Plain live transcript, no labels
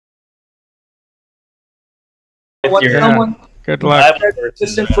What someone good luck.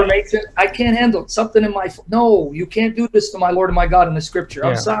 This information, I can't handle it. Something in my no, you can't do this to my Lord and my God in the Scripture.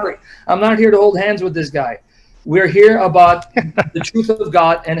 I'm sorry. I'm not here to hold hands with this guy. We're here about the truth of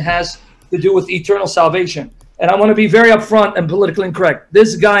God, and has to do with eternal salvation. And I want to be very upfront and politically incorrect.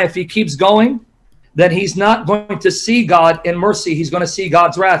 This guy, if he keeps going, then he's not going to see God in mercy. He's going to see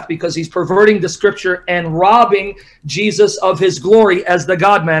God's wrath, because he's perverting the Scripture and robbing Jesus of his glory as the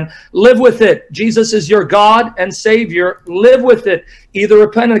God-man. Live with it. Jesus is your God and Savior. Live with it. Either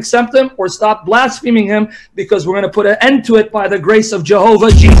repent and accept him, or stop blaspheming him, because we're going to put an end to it by the grace of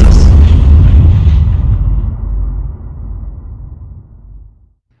Jehovah Jesus.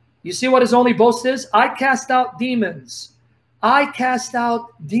 You see what his only boast is? I cast out demons. I cast out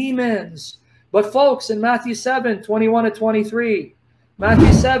demons. But folks, in Matthew 7, 21 and 23,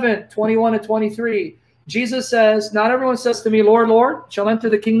 Matthew 7, 21 and 23, Jesus says, not everyone says to me, Lord, Lord, shall enter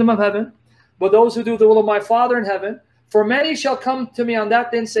the kingdom of heaven, but those who do the will of my Father in heaven. For many shall come to me on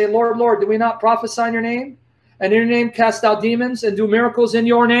that day and say, Lord, Lord, do we not prophesy in your name? And in your name cast out demons and do miracles in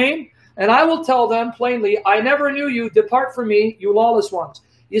your name? And I will tell them plainly, I never knew you. Depart from me, you lawless ones.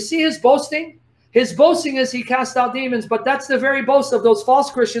 You see his boasting? His boasting is he cast out demons, but that's the very boast of those false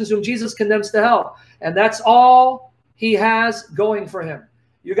Christians whom Jesus condemns to hell. And that's all he has going for him.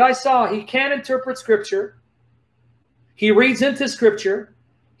 You guys saw he can't interpret Scripture. He reads into Scripture.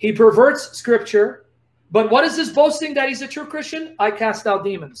 He perverts Scripture. But what is his boasting that he's a true Christian? I cast out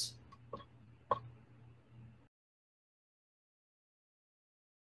demons.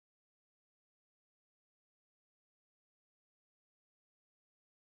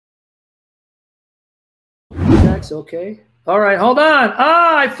 Okay. All right, hold on.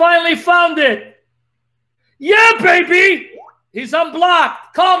 I finally found it. Yeah, baby. He's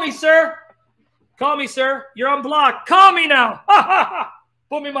unblocked. Call me, sir. Call me, sir. You're unblocked. Call me now.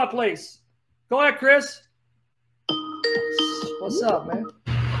 Put me in my place. Go ahead, Chris. What's up, man?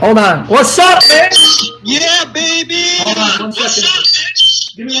 Hold on. What's up, man? Yeah, baby. Hold on 1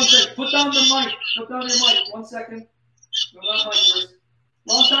 second. Give me 1 second. Put down the mic. Put down your mic. 1 second. Put down the mic, Chris.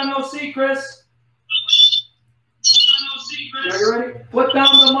 Long time no see, Chris. Are you ready? Put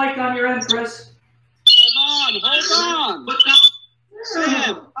down the mic on your end, Chris. Hold on. Put down.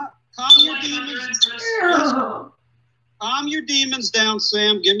 Sam, calm your demons. Calm your demons down,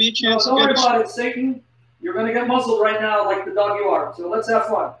 Sam. Give me a chance. No, don't worry about it, Satan. You're going to get muzzled right now like the dog you are. So let's have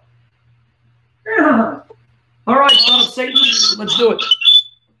fun. All right, son of Satan, let's do it.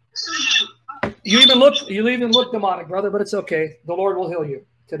 You even look demonic, brother, but it's okay. The Lord will heal you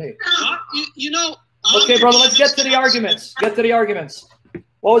today. You know. Okay, brother, let's get to the arguments. Get to the arguments.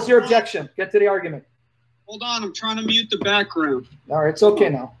 What was your objection? Get to the argument. Hold on, I'm trying to mute the background. All right, it's okay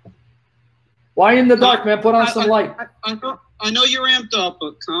now. Why in the dark, man? Put on some light. I know you're amped up,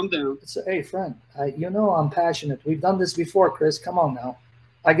 but calm down. Hey, friend, you know I'm passionate. We've done this before, Chris. Come on now.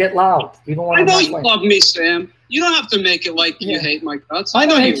 I get loud. Even when I know you love me, Sam. You don't have to make it like you hate my guts. I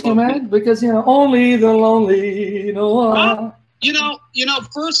know you hate you, man, because, you know, only the lonely know. You know.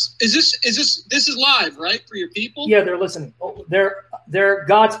 First, this is live, right, for your people? Yeah, they're listening. Oh, they're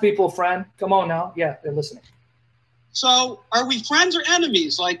God's people, friend. Come on now. Yeah, they're listening. So, are we friends or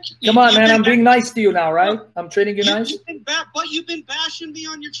enemies? Like, come on, man. I'm being nice to you now, right? I'm treating you nice. But you've been bashing me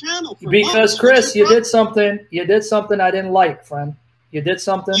on your channel for because, Chris, you did something. You did something I didn't like, friend. You did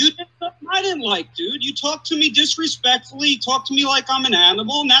something. You did something I didn't like, dude. You talked to me disrespectfully. You talked to me like I'm an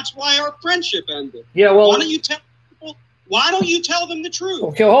animal, and that's why our friendship ended. Yeah, well, why don't you tell them the truth?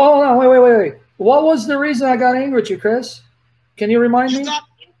 Okay, hold on. Wait. What was the reason I got angry at you, Chris? Can you remind me?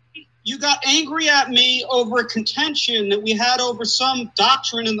 You got angry at me over a contention that we had over some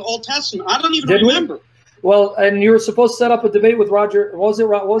doctrine in the Old Testament. I don't even remember. Well, and you were supposed to set up a debate with Roger. Was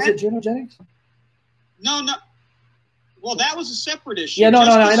it Gino Jennings? No. Well, that was a separate issue. Yeah, no,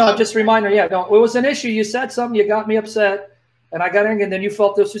 I know. Just a reminder. Yeah, no, it was an issue. You said something. You got me upset, and I got angry, and then you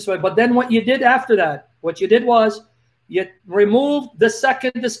felt this way. But then what you did after that, what you did was, you removed the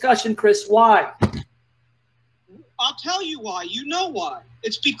second discussion, Chris. Why? I'll tell you why. You know why.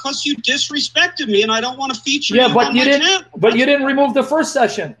 It's because you disrespected me, and I don't want to feature you. Yeah, but you didn't. But you didn't remove the first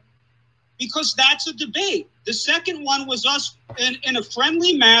session. Because that's a debate. The second one was us in a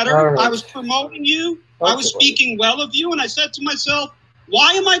friendly manner. Right. I was promoting you. Okay, I was speaking well of you, and I said to myself,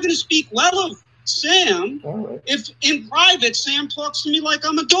 "Why am I going to speak well of Sam if in private Sam talks to me like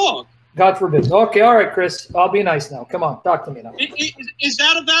I'm a dog?" God forbid. Okay, all right, Chris. I'll be nice now. Come on, talk to me now. Is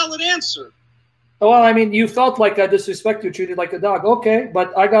that a valid answer? Well, I mean, you felt like I disrespected you, treated like a dog. Okay,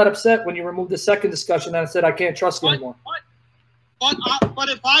 but I got upset when you removed the second discussion and I said I can't trust you anymore. But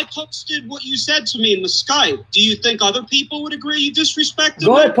if I posted what you said to me in the Skype, do you think other people would agree you disrespected me?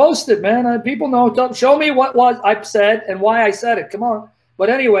 Go ahead, post it, man. People know. Show me what was I said and why I said it. Come on.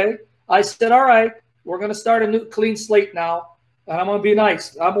 But anyway, I said, all right, we're going to start a new clean slate now, and I'm going to be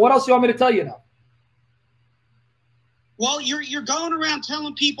nice. What else do you want me to tell you now? Well, you're going around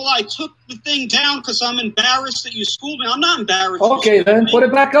telling people I took the thing down because I'm embarrassed that you schooled me. I'm not embarrassed. Okay, then put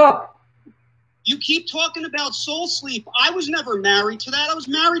it back up. You keep talking about soul sleep. I was never married to that. I was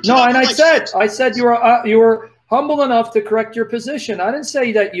married to that. No, and I said you were humble enough to correct your position. I didn't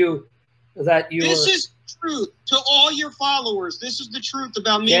say that you This is truth to all your followers. This is the truth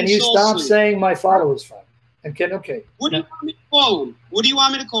about me. Can you stop saying my followers, friend? And okay. What do you want me to call them? What do you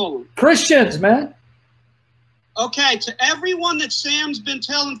want me to call them? Christians, man. Okay, to everyone that Sam's been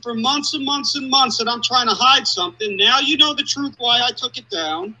telling for months and months and months that I'm trying to hide something, now you know the truth why I took it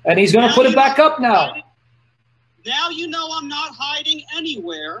down. And he's going to put it back up now. Now you know I'm not hiding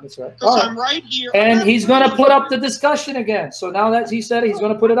anywhere. That's right. Because I'm right here. And he's going to put up the discussion again. So now that he said it, he's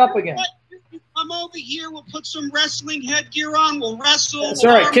going to put it up again. You come over here, we'll put some wrestling headgear on, we'll wrestle. That's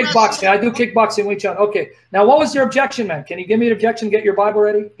all right, kickboxing. I do kickboxing, Wing Chun. Okay. Now, what was your objection, man? Can you give me an objection? Get your Bible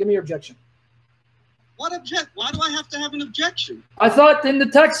ready. Give me your objection. What object? Why do I have to have an objection? I thought in the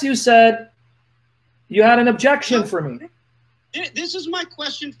text you said you had an objection for me. This is my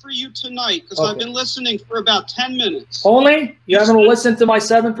question for you tonight, because I've been listening for about 10 minutes. Only? You haven't listened to my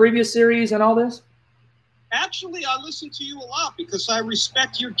 7 previous series and all this? Actually, I listen to you a lot because I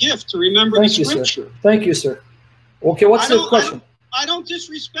respect your gift to remember the scripture. Sir. Thank you, sir. Okay, what's the question? I don't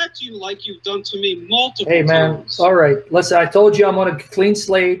disrespect you like you've done to me multiple times. Hey, man, all right. Listen, I told you I'm on a clean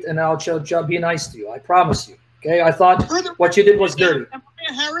slate, and I'll be nice to you. I promise you. Okay? I thought what you did was dirty. Am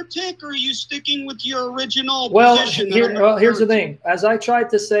I a heretic, or are you sticking with your original position? Well, here's the thing. As I tried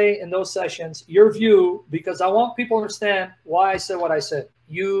to say in those sessions, your view, because I want people to understand why I said what I said.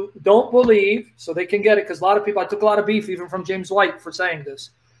 You don't believe, so they can get it, because a lot of people, I took a lot of beef even from James White for saying this.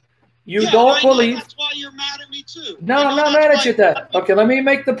 You don't believe. That's why you're mad at me too. No, I'm not mad at you. Okay, let me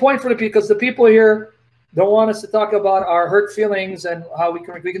make the point for the people, because the people here don't want us to talk about our hurt feelings and how we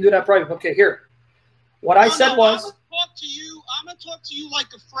can do that private. Okay, here. What I said was. I'm gonna talk to you like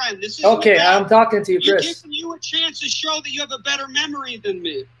a friend. This is okay. I'm talking to you, Chris. Giving you a chance to show that you have a better memory than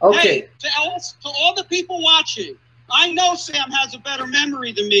me. Okay. Hey, to all the people watching, I know Sam has a better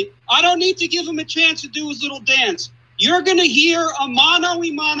memory than me. I don't need to give him a chance to do his little dance. You're going to hear a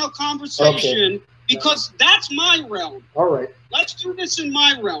mano-a-mano conversation because that's my realm. All right. Let's do this in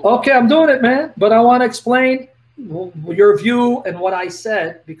my realm. Okay, I'm doing it, man. But I want to explain your view and what I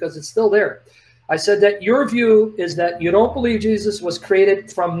said, because it's still there. I said that your view is that you don't believe Jesus was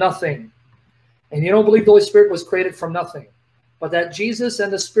created from nothing. And you don't believe the Holy Spirit was created from nothing. But that Jesus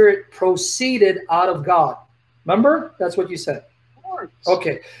and the Spirit proceeded out of God. Remember? That's what you said. Of course.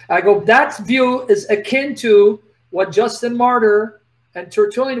 Okay. I go, that view is akin to what Justin Martyr and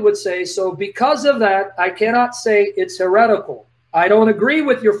Tertullian would say. So because of that, I cannot say it's heretical. I don't agree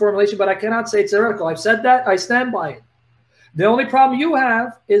with your formulation, but I cannot say it's heretical. I've said that. I stand by it. The only problem you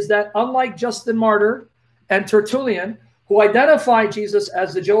have is that unlike Justin Martyr and Tertullian, who identify Jesus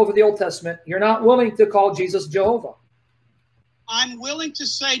as the Jehovah of the Old Testament, you're not willing to call Jesus Jehovah. I'm willing to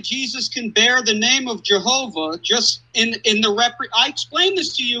say Jesus can bear the name of Jehovah just in the I explained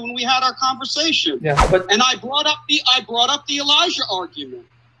this to you when we had our conversation. Yeah, and I brought up the Elijah argument.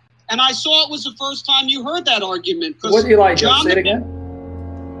 And I saw it was the first time you heard that argument. What Elijah? Say it again.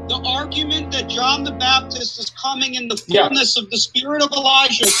 The argument that John the Baptist is coming in the fullness of the spirit of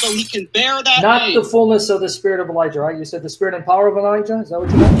Elijah so he can bear that name. Not the fullness of the spirit of Elijah, right? You said the spirit and power of Elijah? Is that what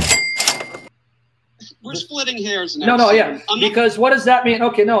you meant? We're splitting hairs now. No, yeah. Because what does that mean?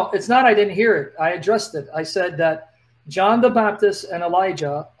 Okay, no, it's not I didn't hear it. I addressed it. I said that John the Baptist and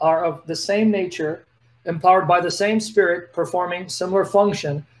Elijah are of the same nature, empowered by the same spirit, performing similar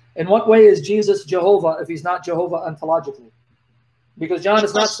function. In what way is Jesus Jehovah if he's not Jehovah ontologically? Because John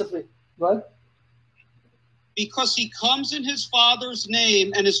is not simply... What? Because he comes in his Father's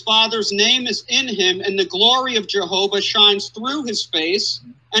name, and his Father's name is in him, and the glory of Jehovah shines through his face,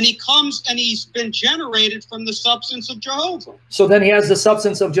 and he comes and he's been generated from the substance of Jehovah. So then he has the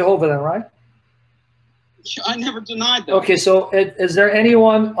substance of Jehovah then, right? I never denied that. Okay, so is there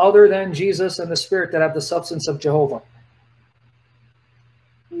anyone other than Jesus and the Spirit that have the substance of Jehovah?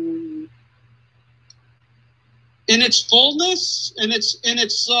 In its fullness, in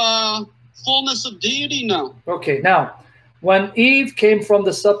its fullness of deity, no. Okay, now, when Eve came from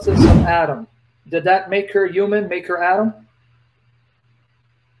the substance of Adam, did that make her human, make her Adam?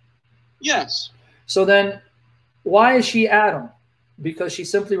 Yes. So then, why is she Adam? Because she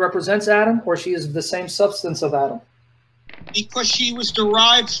simply represents Adam, or she is the same substance of Adam? Because she was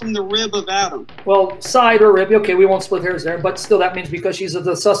derived from the rib of Adam. Well, side or rib. Okay, we won't split hairs there, but still that means because she's of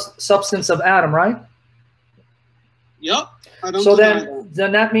the substance of Adam, right? Yep. I don't so deny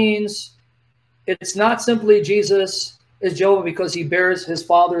then that means it's not simply Jesus is Jehovah because he bears his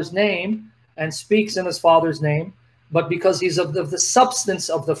Father's name and speaks in his Father's name, but because he's of the substance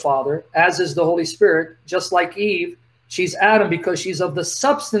of the Father, as is the Holy Spirit, just like Eve, she's Adam because she's of the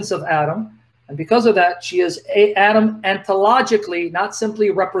substance of Adam, and because of that, she is Adam ontologically, not simply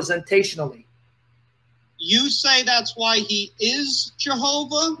representationally. You say that's why he is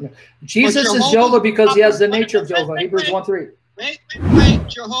Jehovah? Yeah. Jesus is Jehovah because he has the nature of Jehovah, Hebrews 1:3. Wait.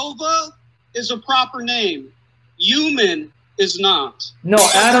 Jehovah is a proper name. Human is not. No,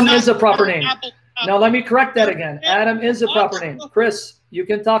 Adam is a proper name. Now, let me correct that again. Adam is a proper name. Chris, you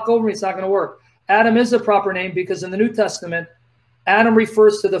can talk over me. It's not going to work. Adam is a proper name because in the New Testament, Adam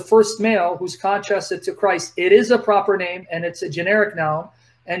refers to the first male who's contrasted to Christ. It is a proper name, and it's a generic noun.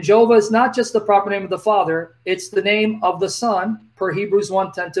 And Jehovah is not just the proper name of the Father. It's the name of the Son per Hebrews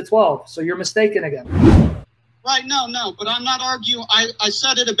 1:10-12. So you're mistaken again. Right, no. But I'm not arguing. I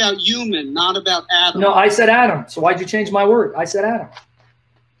said it about human, not about Adam. No, I said Adam. So why'd you change my word? I said Adam.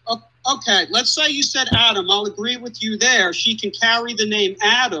 Okay, let's say you said Adam. I'll agree with you there. She can carry the name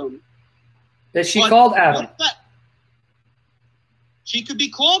Adam. Is she called Adam? She could be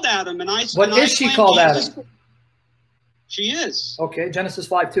called Adam. And I. What is she called Adam? She is. Okay, Genesis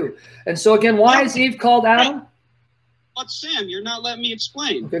 5:2. And so again, why is Eve called Adam? But Sam, you're not letting me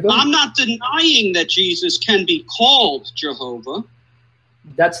explain. Okay, I'm not denying that Jesus can be called Jehovah.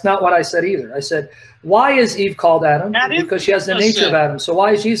 That's not what I said either. I said, why is Eve called Adam? Because she has the nature of Adam. So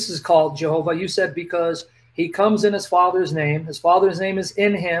why is Jesus called Jehovah? You said because he comes in his Father's name. His Father's name is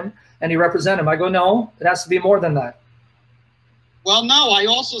in him, and he represents him. I go, no, it has to be more than that. Well, no, I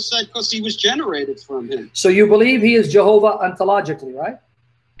also said because he was generated from him. So you believe he is Jehovah ontologically, right?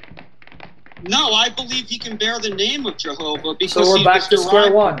 No, I believe he can bear the name of Jehovah because so we're back to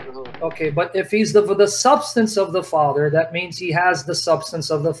square one. Jehovah. Okay, but if he's the substance of the Father, that means he has the substance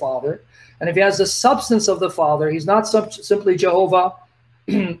of the Father. And if he has the substance of the Father, he's not simply Jehovah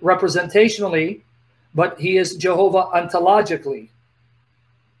representationally, but he is Jehovah ontologically.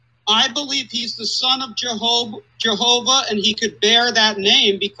 I believe he's the son of Jehovah, and he could bear that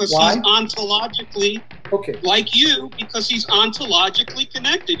name because he's ontologically like you, because he's ontologically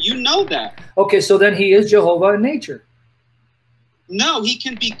connected. You know that. Okay, so then he is Jehovah in nature. No, he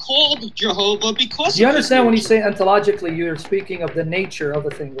can be called Jehovah because you understand when you say ontologically, you're speaking of the nature of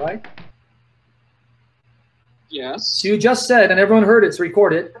the thing, right? Yes. So you just said, and everyone heard it's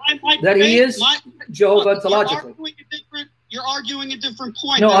recorded, that he is Jehovah ontologically. You're arguing a different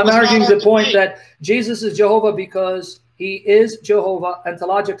point. No, I'm arguing the point that Jesus is Jehovah because he is Jehovah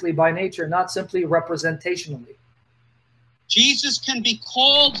ontologically by nature, not simply representationally. Jesus can be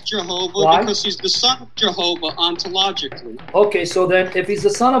called Jehovah because he's the son of Jehovah ontologically. Okay, so then if he's the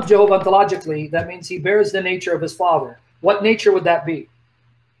son of Jehovah ontologically, that means he bears the nature of his Father. What nature would that be?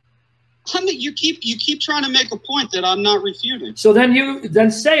 I mean, you keep trying to make a point that I'm not refuting. So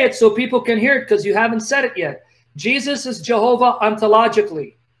then say it so people can hear it because you haven't said it yet. Jesus is Jehovah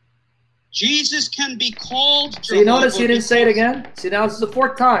ontologically. Jesus can be called Jehovah. So you notice you didn't say it again? See, now this is the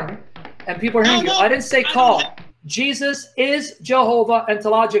fourth time, and people are hearing you. I didn't say call. Jesus is Jehovah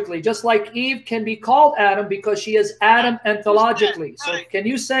ontologically, just like Eve can be called Adam because she is Adam ontologically. So can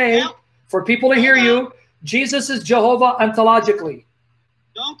you say, for people to hear you, Jesus is Jehovah ontologically?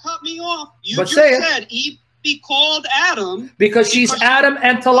 Don't cut me off. You just said Eve be called Adam. Because she's Adam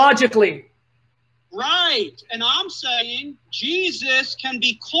ontologically. Right. And I'm saying Jesus can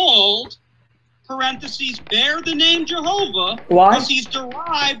be called, parentheses, bear the name Jehovah. Why? Because he's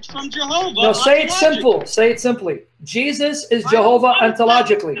derived from Jehovah. No, say it simple. Say it simply. Jesus is Jehovah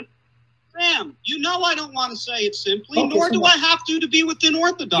ontologically. Sam, you know I don't want to say it simply, nor do I have to be within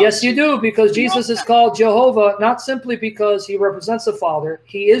Orthodoxy. Yes, you do, because Jesus is called Jehovah, not simply because he represents the Father.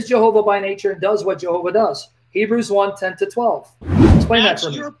 He is Jehovah by nature and does what Jehovah does. Hebrews 1:10-12. Explain that for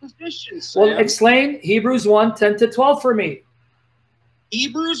me. Your position, Sam. Well, explain Hebrews 1:10-12 for me.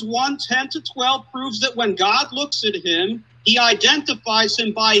 Hebrews 1:10-12 proves that when God looks at him, he identifies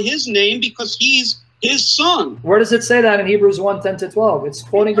him by his name because he's his son. Where does it say that in Hebrews 1:10-12? It's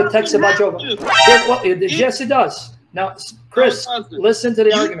quoting the text about Jehovah. Yes, it does. Now, Chris, listen to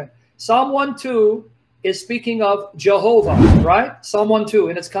the argument. Psalm 1:2 is speaking of Jehovah, right? Psalm 1:2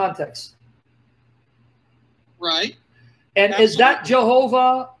 in its context. Right. And is that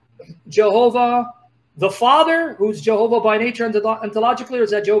Jehovah the Father, who's Jehovah by nature ontologically, or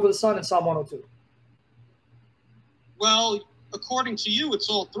is that Jehovah the Son in Psalm 102? Well, according to you, it's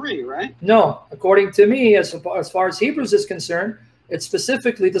all three, right? No, according to me, as far as Hebrews is concerned, it's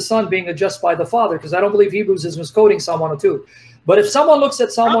specifically the Son being addressed by the Father, because I don't believe Hebrews is misquoting Psalm 102. But if someone looks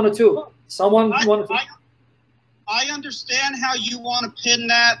at Psalm 102, I understand how you want to pin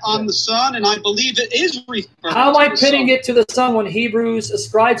that on the Son, and I believe it is referring How am I pinning Son. it to the Son when Hebrews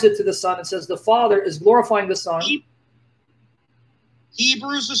ascribes it to the Son and says the Father is glorifying the Son?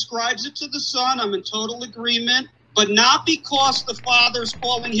 Hebrews ascribes it to the Son. I'm in total agreement. But not because the Father's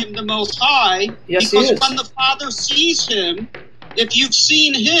calling him the Most High. Yes, because he is. when the Father sees him, if you've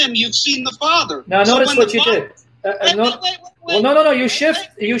seen him, you've seen the Father. Now So notice when what the you Father- did. Well, no. You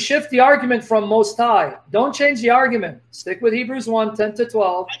shift the argument from Most High. Don't change the argument. Stick with Hebrews 1, 10 to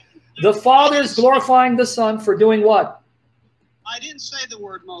 12. The Father is glorifying the Son for doing what? I didn't say the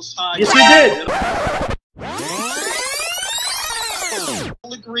word Most High. Yes, you did.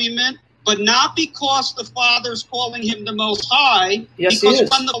 Agreement, but not because the Father's calling him the Most High. Yes, he because is.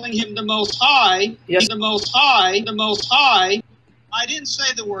 when calling him the Most High, Yes. the Most High, the Most High. I didn't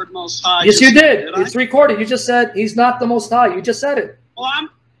say the word Most High. Yes, you did. I? It's recorded. You just said he's not the Most High. You just said it. Well,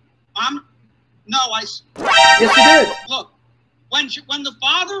 no, I. Yes, you did. Look, when the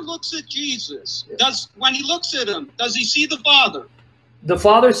Father looks at Jesus, when he looks at him, does he see the Father? The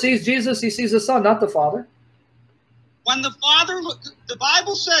Father sees Jesus. He sees the Son, not the Father. When the Father the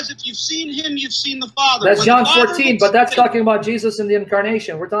Bible says, if you've seen him, you've seen the Father. That's when John the Father 14, looks but that's at him, talking about Jesus in the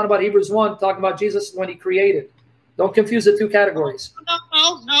incarnation. We're talking about Hebrews 1, talking about Jesus when he created. Don't confuse the two categories.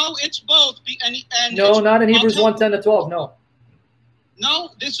 No, it's both. No, not in Hebrews 1, 10 to 12, no.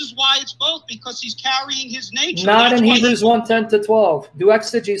 No, this is why it's both, because he's carrying his nature. Not That's in why Hebrews 1, 10 to 12. Do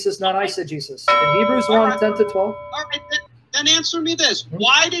exegesis, not eisegesis. In Hebrews 1, 10 to 12. All right, then answer me this.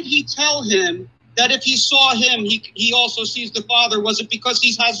 Why did he tell him that if he saw him, he also sees the Father? Was it because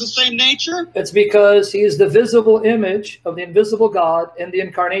he has the same nature? It's because he is the visible image of the invisible God in the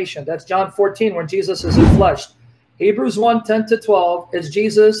incarnation. That's John 14 when Jesus is in flesh. Hebrews 1, 10 to 12 is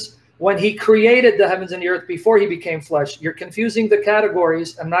Jesus when he created the heavens and the earth before he became flesh. You're confusing the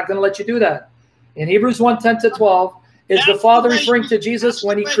categories. I'm not going to let you do that. In Hebrews 1, 10 to 12, is the Father referring to Jesus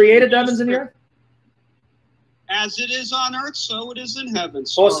when he created the heavens and the earth? As it is on earth, so it is in heaven.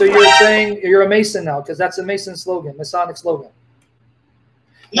 So, So you're saying you're a Mason now, because that's a Mason slogan, Masonic slogan.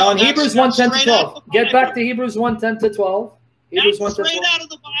 Now in Hebrews 1, 10 to 12, get back to Hebrews 1, 10 to 12. Hebrews 1 to 12. Straight out of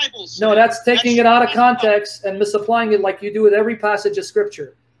the Bible. No, that's taking it out of context and misapplying it like you do with every passage of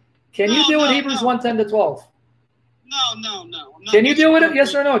Scripture. Can you deal with Hebrews 1, 10 to 12? No. Can you deal with it?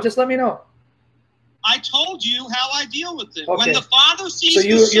 Yes or no? Just let me know. I told you how I deal with it. Okay. When the Father sees So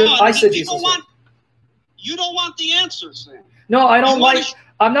the Son, you don't want the answer, Sam. No, I don't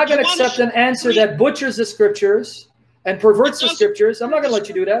I'm not going to accept an answer that butchers the Scriptures and perverts the Scriptures. I'm not going to let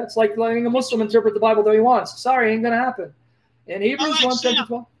you do that. It's like letting a Muslim interpret the Bible the way he wants. Sorry, ain't going to happen. In Hebrews 1, 10 to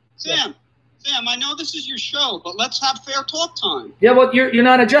 12. Sam, I know this is your show, but let's have fair talk time. Yeah, well, you're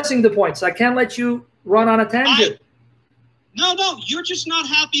not addressing the points. I can't let you run on a tangent. No, you're just not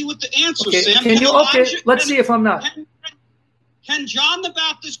happy with the answer, Okay, Sam. Let's see if I'm not. Can John the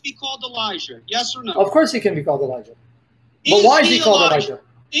Baptist be called Elijah? Yes or no? Of course he can be called Elijah. But why is he called Elijah?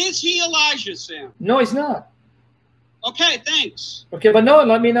 Is he Elijah, Sam? No, he's not. Okay, thanks. Okay, but no,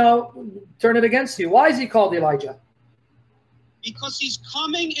 let me now turn it against you. Why is he called Elijah? Because he's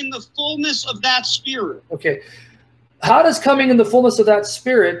coming in the fullness of that spirit. Okay. How does coming in the fullness of that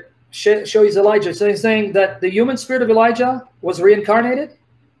spirit show he's Elijah? So he's saying that the human spirit of Elijah was reincarnated?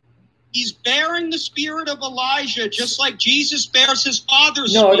 He's bearing the spirit of Elijah just like Jesus bears his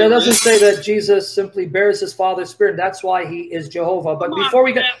Father's spirit. No, it doesn't say that Jesus simply bears his Father's spirit. That's why he is Jehovah. But before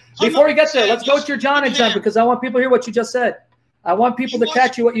we get there, let's go to your John example, because I want people to hear what you just said. I want people to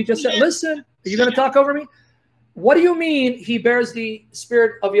catch you what you just said. Listen, are you going to talk over me? What do you mean he bears the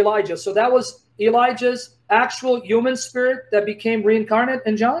spirit of Elijah? So that was Elijah's actual human spirit that became reincarnate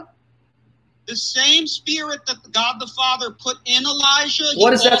in John? The same spirit that God the Father put in Elijah.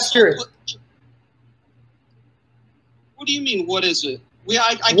 What is that spirit? What do you mean, what is it?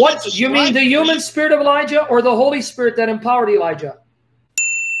 What you mean, the human spirit of Elijah or the Holy Spirit that empowered Elijah?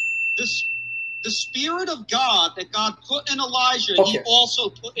 The Spirit of God that God put in Elijah, he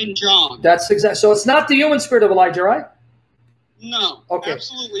also put in John. That's exactly. So it's not the human spirit of Elijah, right? No. Okay.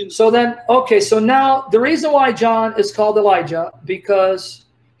 Absolutely not. So then, so now the reason why John is called Elijah, because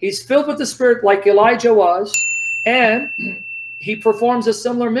he's filled with the Spirit like Elijah was, and he performs a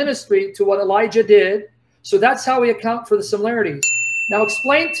similar ministry to what Elijah did. So that's how we account for the similarities. Now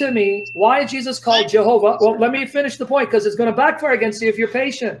explain to me why Jesus called Jehovah. Well, let me finish the point, because it's going to backfire against you if you're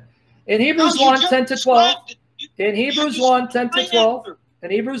patient. In Hebrews 1, 10 to 12, in Hebrews 1, 10 to 12,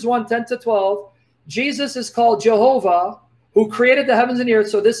 in Hebrews 1, 10 to 12, Jesus is called Jehovah who created the heavens and the earth.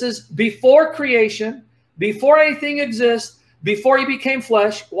 So this is before creation, before anything exists, before he became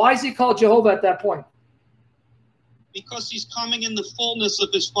flesh. Why is he called Jehovah at that point? Because he's coming in the fullness of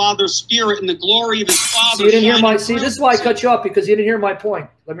his Father's Spirit and the glory of his Father. So you didn't hear my, see, this is why I cut you off, because you didn't hear my point.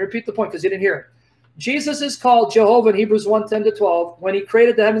 Let me repeat the point, because you didn't hear it. Jesus is called Jehovah in Hebrews 1:10-12 when he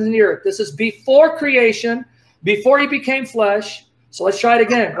created the heavens and the earth. This is before creation, before he became flesh. So let's try it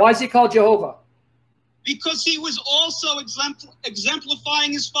again. Why is he called Jehovah? Because he was also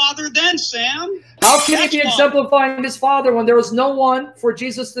exemplifying his Father then, Sam. How can he be exemplifying his Father when there was no one for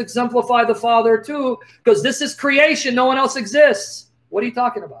Jesus to exemplify the Father too? Because this is creation. No one else exists. What are you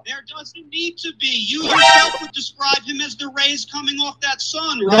talking about? There doesn't need to be. You yourself would describe him as the rays coming off that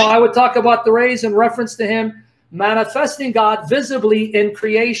sun, right? No, I would talk about the rays in reference to him manifesting God visibly in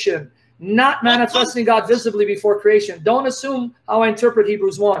creation, not manifesting God visibly before creation. Don't assume how I interpret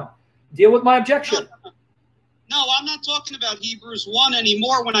Hebrews 1. Deal with my objection. No, I'm not talking about Hebrews 1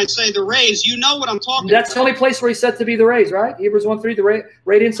 anymore when I say the rays. You know what I'm talking about. That's the only place where he's said to be the rays, right? Hebrews 1:3, the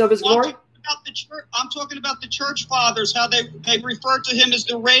radiance of his glory. I'm talking about the church fathers, how they refer to him as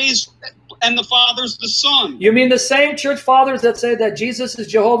the rays and the Father's the Son. You mean the same church fathers that say that Jesus is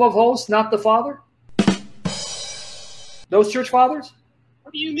Jehovah of hosts, not the Father? Those church fathers?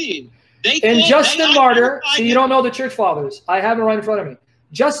 What do you mean? And Justin Martyr, see, you don't know the church fathers. I have it right in front of me.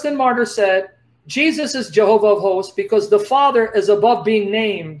 Justin Martyr said, Jesus is Jehovah of hosts because the Father is above being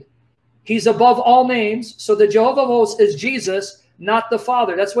named. He's above all names. So the Jehovah of hosts is Jesus, not the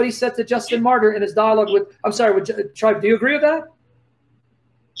Father. That's what he said to Justin Martyr in his dialogue with, I'm sorry, with Tribe. Do you agree with that?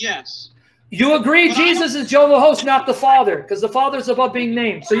 Yes. You agree but Jesus is Jehovah of hosts, not the Father, because the Father is above being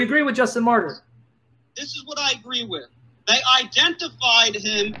named. So you agree with Justin Martyr? This is what I agree with. They identified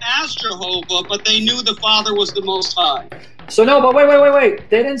him as Jehovah, but they knew the Father was the Most High. So no, but wait.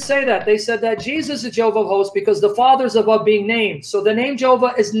 They didn't say that. They said that Jesus is Jehovah of hosts because the Father's above being named. So the name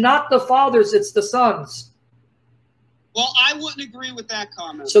Jehovah is not the Father's, it's the Son's. Well, I wouldn't agree with that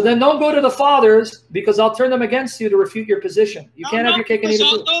comment. So then don't go to the fathers because I'll turn them against you to refute your position. You can't have your cake and eat it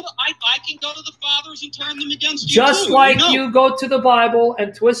too. I can go to the fathers and turn them against you Just too, like you go to the Bible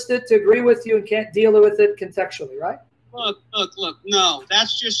and twist it to agree with you and can't deal with it contextually, right? Look. No,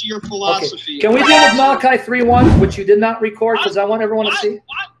 that's just your philosophy. Okay. Can we deal with Malachi 3:1, which you did not record because I want everyone to see?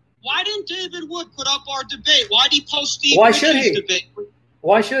 Why didn't David Wood put up our debate? Why did he post Steve Rich's debate?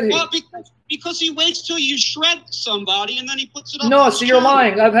 Why should he? Well, because he waits till you shred somebody and then he puts it up. No, so you're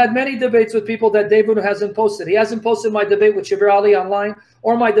lying. I've had many debates with people that David hasn't posted. He hasn't posted my debate with Shabir Ali online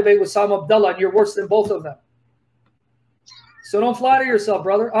or my debate with Sam Abdullah, and you're worse than both of them. So don't flatter yourself,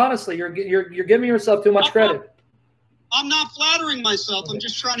 brother. Honestly, you're giving yourself too much credit. I'm not flattering myself. I'm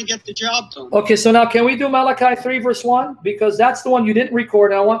just trying to get the job done. Okay, so now can we do Malachi 3:1? Because that's the one you didn't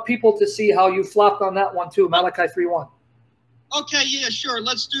record, and I want people to see how you flopped on that one too, Malachi 3:1. Okay, yeah, sure.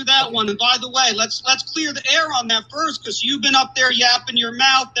 Let's do that one. And by the way, let's clear the air on that first, because you've been up there yapping your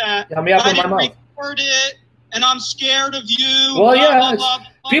mouth that I'm yapping my mouth. Record it, and I'm scared of you. Well, yeah,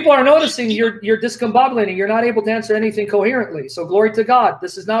 people are noticing you're discombobulating. You're not able to answer anything coherently. So glory to God.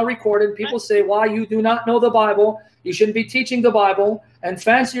 This is now recorded. People say, why you do not know the Bible. You shouldn't be teaching the Bible and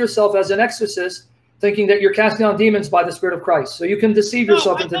fancy yourself as an exorcist, thinking that you're casting out demons by the Spirit of Christ. So you can deceive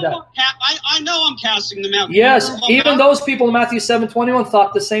yourself into that. I know I'm casting them out. Yes, even those people in Matthew 7:21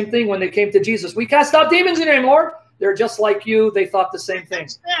 thought the same thing when they came to Jesus. We cast out demons in your name, Lord. They're just like you. They thought the same thing.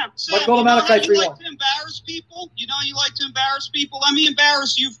 Sam, Let's go to Malachi 3:1. You like to embarrass people? You know you like to embarrass people? Let me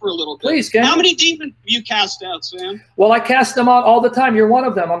embarrass you for a little bit. Please, Ken. How many demons have you cast out, Sam? Well, I cast them out all the time. You're one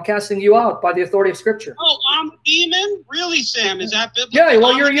of them. I'm casting you out by the authority of Scripture. Oh, I'm a demon? Really, Sam? Is that biblical? Yeah,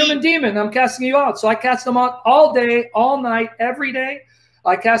 well, you're a human demon. I'm casting you out. So I cast them out all day, all night, every day.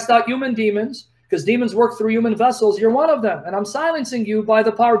 I cast out human demons because demons work through human vessels. You're one of them. And I'm silencing you by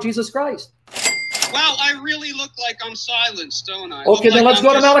the power of Jesus Christ. Wow, I really look like I'm silenced, don't I? Okay, then let's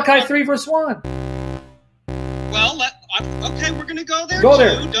go to Malachi 3:1. Well, okay, we're going to go there. Go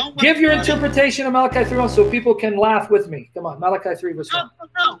there. Don't give your interpretation of Malachi 3:1 so people can laugh with me. Come on, Malachi 3:1.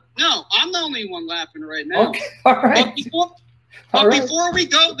 No, I'm the only one laughing right now. Okay, all right. But before we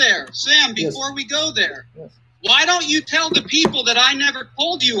go there, Sam, before we go there, why don't you tell the people that I never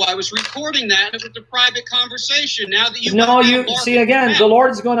told you I was recording that and it was a private conversation now that you... No, you see, again, the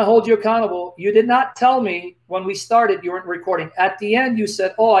Lord's going to hold you accountable. You did not tell me when we started you weren't recording. At the end, you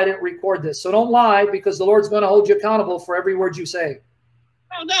said, oh, I didn't record this. So don't lie because the Lord's going to hold you accountable for every word you say.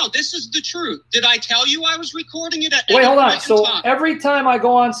 No, this is the truth. Did I tell you I was recording it? Wait, hold on. So every time I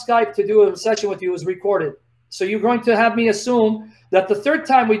go on Skype to do a session with you, it was recorded. So you're going to have me assume that the third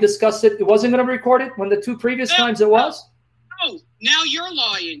time we discussed it, it wasn't going to be recorded when the two previous times it was? Oh, now you're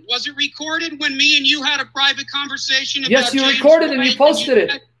lying. Was it recorded when me and you had a private conversation about Yes, you James recorded White and you posted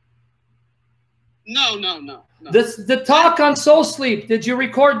it. No. The talk on soul sleep, did you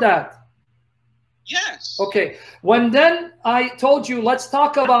record that? Yes. Okay. When then I told you, let's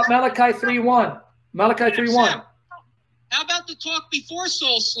talk about Malachi 3:1. Malachi 3:1. How about the talk before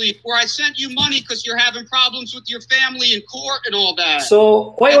soul sleep where I sent you money because you're having problems with your family in court and all that?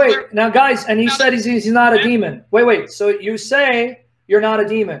 So, wait. Now, guys, and he said he's not a demon. Wait. So you say you're not a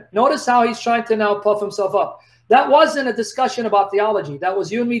demon. Notice how he's trying to now puff himself up. That wasn't a discussion about theology. That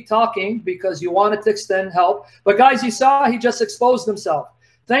was you and me talking because you wanted to extend help. But guys, you saw he just exposed himself.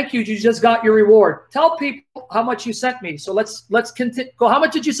 Thank you. You just got your reward. Tell people how much you sent me. So let's continue. Go. How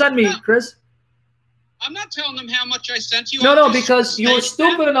much did you send me, Chris? I'm not telling them how much I sent you. No, because you were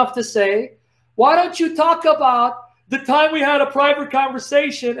stupid enough to say, why don't you talk about the time we had a private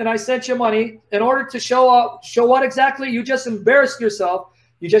conversation and I sent you money in order to show what exactly? You just embarrassed yourself.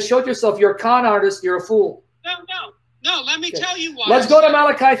 You just showed yourself you're a con artist. You're a fool. No, let me tell you why. Let's go to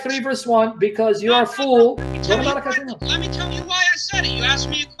Malachi 3:1 because you're a fool. Go to Malachi 3:1. Let me tell you why I said it. You asked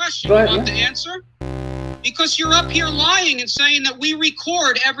me a question. Go ahead, you want the answer? Because you're up here lying and saying that we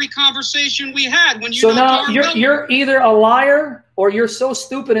record every conversation we had when you. So now you're either a liar or you're so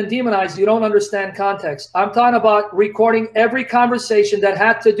stupid and demonized you don't understand context. I'm talking about recording every conversation that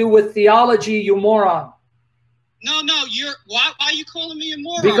had to do with theology, you moron. No, why are you calling me a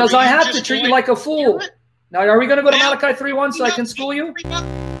moron? Because I have to treat you like a fool. Now, are we going to go to Malachi 3:1 so I can school you?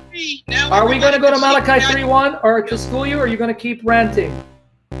 Are we going to go to Malachi 3:1 or to school you, or are you going to keep ranting?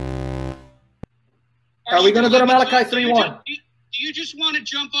 Are we going to go to Malachi 3:1? Do you just want to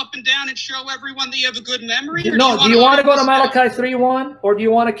jump up and down and show everyone that you have a good memory? No, do you want to go to Malachi 3:1 or do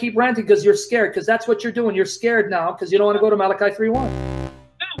you want to keep ranting because you're scared? Because that's what you're doing. You're scared now because you don't want to go to Malachi 3:1.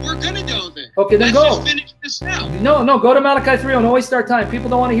 No, we're going to go there. Okay, then Let's go. just finish this now. No, go to Malachi 3:1. Don't waste our time. People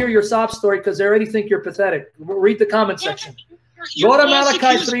don't want to hear your sob story because they already think you're pathetic. Read the comment section. Go to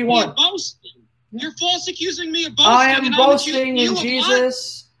Malachi 3:1. You're false accusing me of boasting. I am boasting in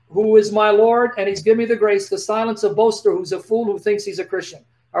Jesus, who is my Lord, and he's given me the grace to silence a boaster who's a fool who thinks he's a Christian.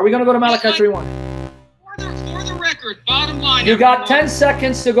 Are we going to go to Malachi 3:1? For the record, bottom line. You got 10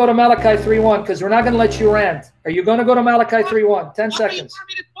 seconds to go to Malachi 3:1 because we're not going to let you rant. Are you going to go to Malachi 3:1? 10 seconds.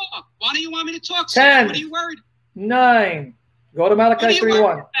 Why do you want me to talk? 10. What are you worried? 9. Go to Malachi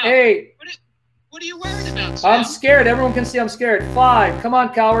 3:1. 8. What are you worried about, Sam? I'm scared. Everyone can see I'm scared. 5. Come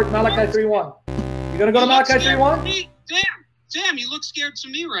on, coward. Malachi 3:1. You going to go to Malachi 3:1? Sam, you look scared to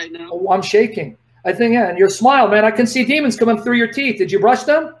me right now. Oh, I'm shaking. I think, yeah, and your smile, man. I can see demons coming through your teeth. Did you brush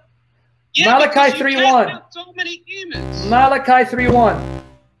them? Yeah, Malachi 3:1. So many demons. Malachi 3:1.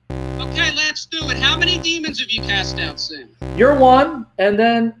 Okay, let's do it. How many demons have you cast out, Sam? You're one, and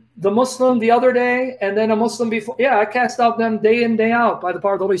then the Muslim the other day, and then a Muslim before. Yeah, I cast out them day in, day out by the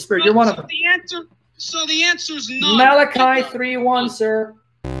power of the Holy Spirit. You're one of them. So the answer is none. Malachi 3:1, sir.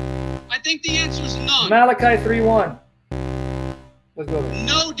 I think the answer is none. Malachi 3:1. Let's go there.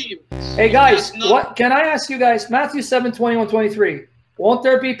 No demons. Hey guys, what can I ask you guys? Matthew 7:21-23. Won't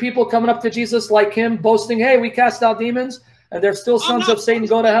there be people coming up to Jesus like him, boasting, "Hey, we cast out demons," and they're still sons of Satan,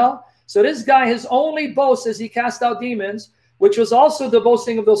 go to hell? So this guy, his only boast is he cast out demons, which was also the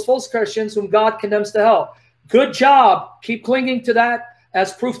boasting of those false Christians whom God condemns to hell. Good job. Keep clinging to that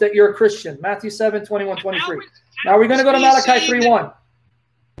as proof that you're a Christian. Matthew 7:21-23. Now we're going to go to Malachi 3:1.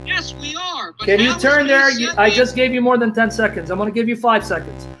 Yes, we are. But can you turn there? I just gave you more than 10 seconds. I'm going to give you 5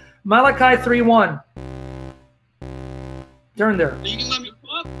 seconds. Malachi 3:1. Turn there. Are you going to let me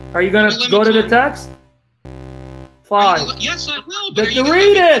talk? Are you going to go to the text? 5. Yes, I will. But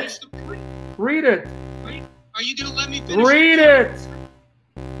read it. Read it. Are you going to let me finish? Read it.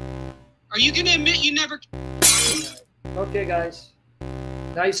 Are you going to admit you never... Okay, guys.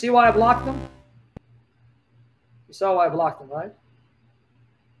 Now you see why I blocked them? You saw why I blocked them, right?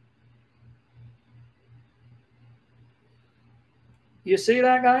 You see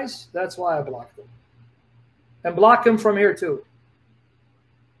that, guys? That's why I blocked them. And block them from here, too.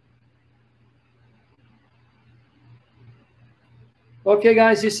 Okay,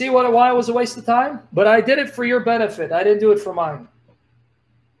 guys, you see why it was a waste of time? But I did it for your benefit. I didn't do it for mine.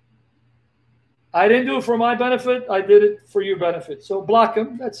 I didn't do it for my benefit. I did it for your benefit. So block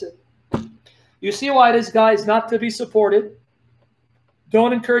them. That's it. You see why this guy is not to be supported.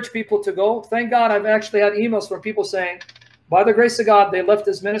 Don't encourage people to go. Thank God I've actually had emails from people saying, by the grace of God, they left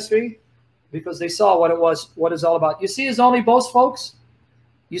his ministry because they saw what it was, what it's all about. You see his only boast, folks?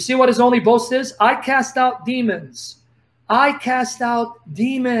 You see what his only boast is? I cast out demons. I cast out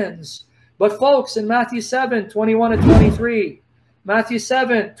demons. But folks, in Matthew 7:21-23, Matthew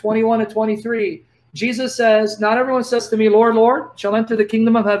 7:21-23, Jesus says, not everyone says to me, Lord, Lord, shall enter the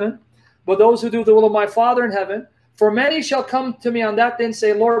kingdom of heaven, but those who do the will of my Father in heaven. For many shall come to me on that day and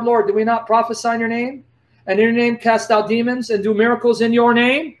say, Lord, Lord, do we not prophesy in your name? And in your name cast out demons and do miracles in your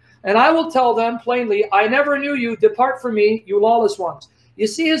name? And I will tell them plainly, I never knew you. Depart from me, you lawless ones. You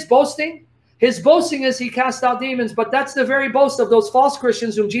see his boasting? His boasting is he cast out demons, but that's the very boast of those false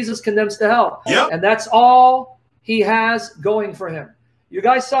Christians whom Jesus condemns to hell. Yep. And that's all he has going for him. You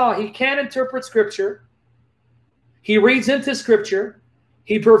guys saw he can't interpret Scripture. He reads into Scripture.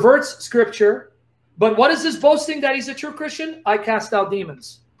 He perverts Scripture. But what is his boasting that he's a true Christian? I cast out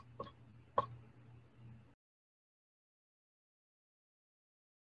demons.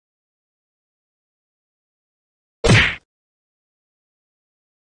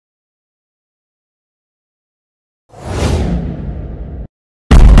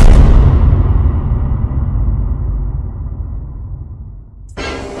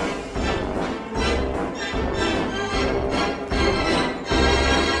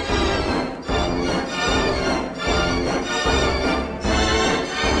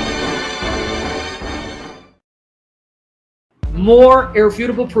 More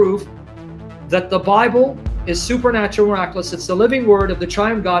irrefutable proof that the Bible is supernatural, miraculous. It's the living word of the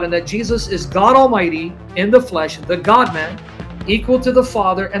triune God, and that Jesus is God Almighty in the flesh, the God-man, equal to the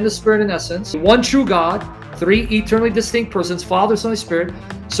Father and the Spirit in essence. One true God, three eternally distinct persons, Father, Son, and Spirit.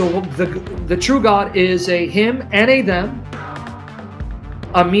 So the true God is a him and a them,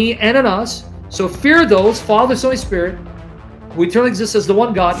 a me and an us. So fear those, Father, Son, and Spirit, who eternally exists as the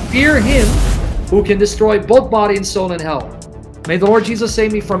one God. Fear him who can destroy both body and soul in hell. May the Lord Jesus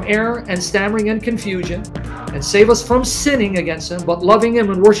save me from error and stammering and confusion, and save us from sinning against him, but loving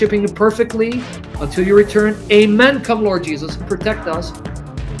him and worshiping him perfectly until you return. Amen. Come, Lord Jesus, and protect us.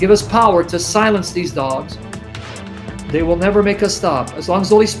 Give us power to silence these dogs. They will never make us stop. As long as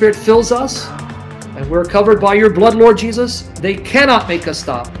the Holy Spirit fills us and we're covered by your blood, Lord Jesus, they cannot make us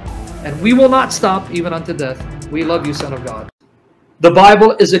stop. And we will not stop even unto death. We love you, Son of God. The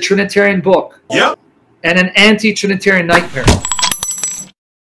Bible is a Trinitarian book. Yep. And an anti-Trinitarian nightmare.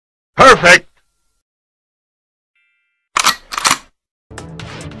 Perfect.